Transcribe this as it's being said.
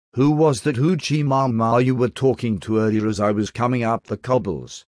Who was that hoochie mama you were talking to earlier as I was coming up the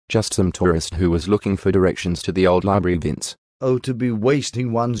cobbles? Just some tourist who was looking for directions to the old library, Vince. Oh, to be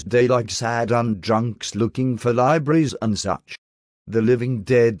wasting one's day like sad undrunks looking for libraries and such. The living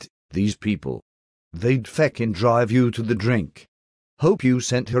dead, these people. They'd feckin' drive you to the drink. Hope you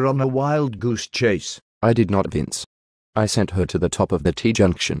sent her on a wild goose chase. I did not, Vince. I sent her to the top of the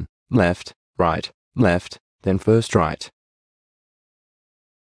T-junction. Left, left, then first right.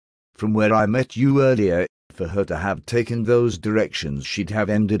 From where I met you earlier, for her to have taken those directions she'd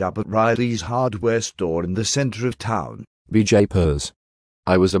have ended up at Riley's hardware store in the center of town. BJ Purrs.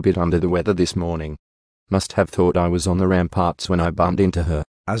 I was a bit under the weather this morning. Must have thought I was on the ramparts when I bumped into her.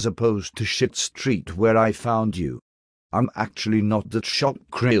 As opposed to Shit Street where I found you. I'm actually not that shocked,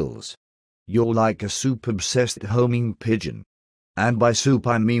 Krills. You're like a soup-obsessed homing pigeon. And by soup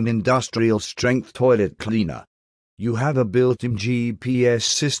I mean industrial-strength toilet cleaner. You have a built-in GPS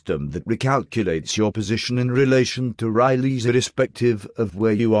system that recalculates your position in relation to Riley's irrespective of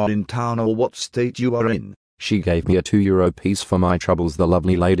where you are in town or what state you are in. She gave me a €2 piece for my troubles, the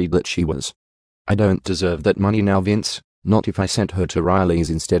lovely lady that she was. I don't deserve that money now, Vince. Not if I sent her to Riley's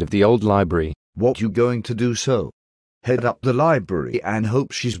instead of the old library. What you going to do so? Head up the library and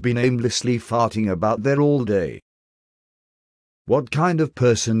hope she's been aimlessly farting about there all day? What kind of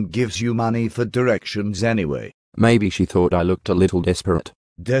person gives you money for directions anyway? Maybe she thought I looked a little desperate.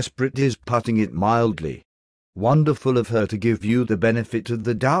 Desperate is putting it mildly. Wonderful of her to give you the benefit of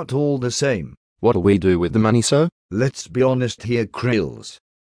the doubt all the same. What'll we do with the money, sir? Let's be honest here, Krills.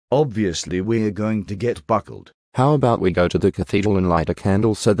 Obviously we're going to get buckled. How about we go to the cathedral and light a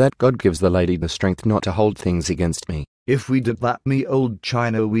candle so that God gives the lady the strength not to hold things against me? If we did that, me old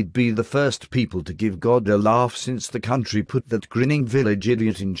China, we'd be the first people to give God a laugh since the country put that grinning village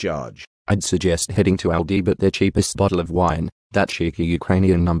idiot in charge. I'd suggest heading to Aldi, but their cheapest bottle of wine, that cheeky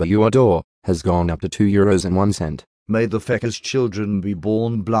Ukrainian number you adore, has gone up to €2.01. May the fecker's children be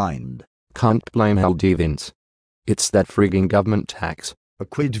born blind. Can't blame Aldi, Vince. It's that frigging government tax. A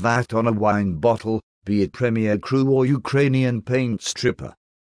quid VAT on a wine bottle, be it Premier Cru or Ukrainian paint stripper.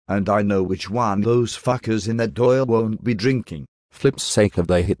 And I know which one those fuckers in that Doyle won't be drinking. Flip's sake, have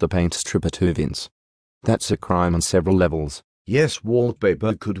they hit the paint stripper too, Vince? That's a crime on several levels. Yes,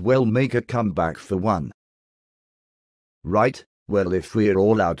 wallpaper could well make a comeback for one. Right, well, if we're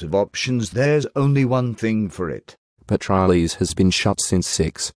all out of options, there's only one thing for it. But Riley's has been shut since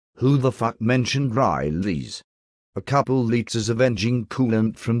 6. Who the fuck mentioned Riley's? A couple liters of engine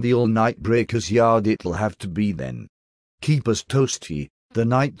coolant from the all-night breaker's yard it'll have to be then. Keep us toasty, the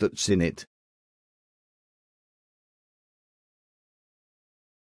night that's in it.